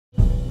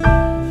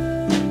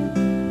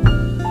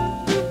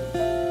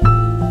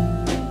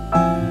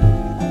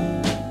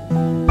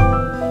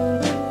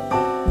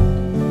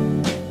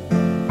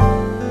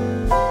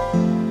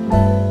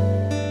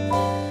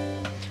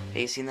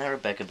seen that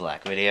Rebecca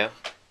Black video?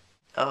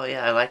 Oh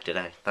yeah, I liked it.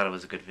 I thought it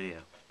was a good video.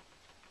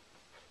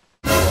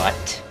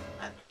 What?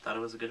 I thought it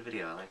was a good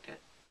video. I liked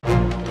it.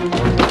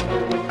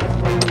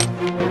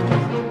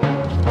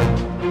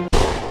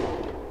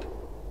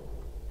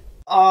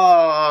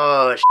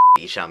 Oh,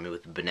 he shot me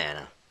with a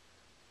banana.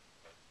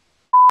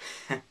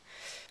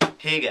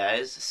 Hey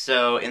guys,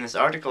 so in this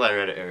article I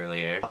read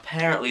earlier,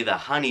 apparently the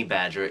honey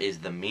badger is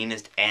the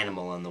meanest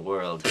animal in the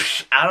world.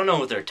 I don't know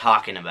what they're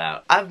talking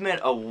about. I've met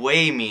a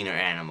way meaner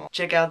animal.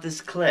 Check out this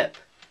clip.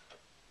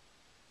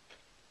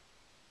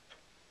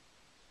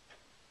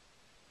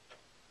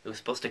 It was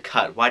supposed to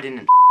cut. Why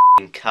didn't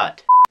it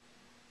cut?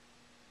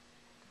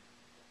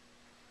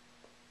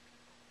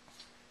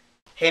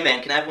 Hey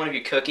man, can I have one of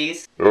your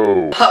cookies?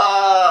 No.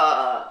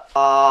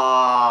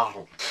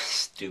 Oh,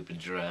 stupid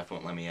giraffe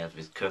won't let me have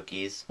his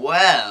cookies.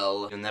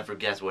 Well, you'll never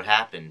guess what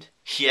happened.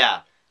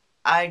 Yeah,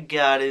 I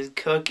got his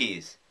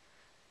cookies.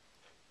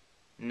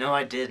 No,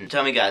 I didn't.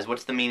 Tell me guys,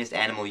 what's the meanest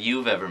animal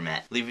you've ever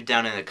met? Leave it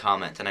down in the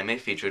comments and I may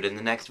feature it in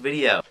the next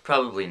video.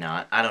 Probably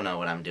not. I don't know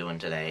what I'm doing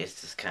today. It's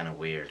just kind of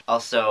weird.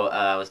 Also,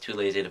 I was too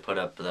lazy to put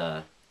up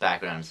the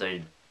background, so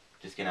you're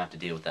just gonna have to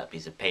deal with that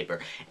piece of paper.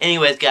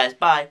 Anyways guys,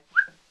 bye!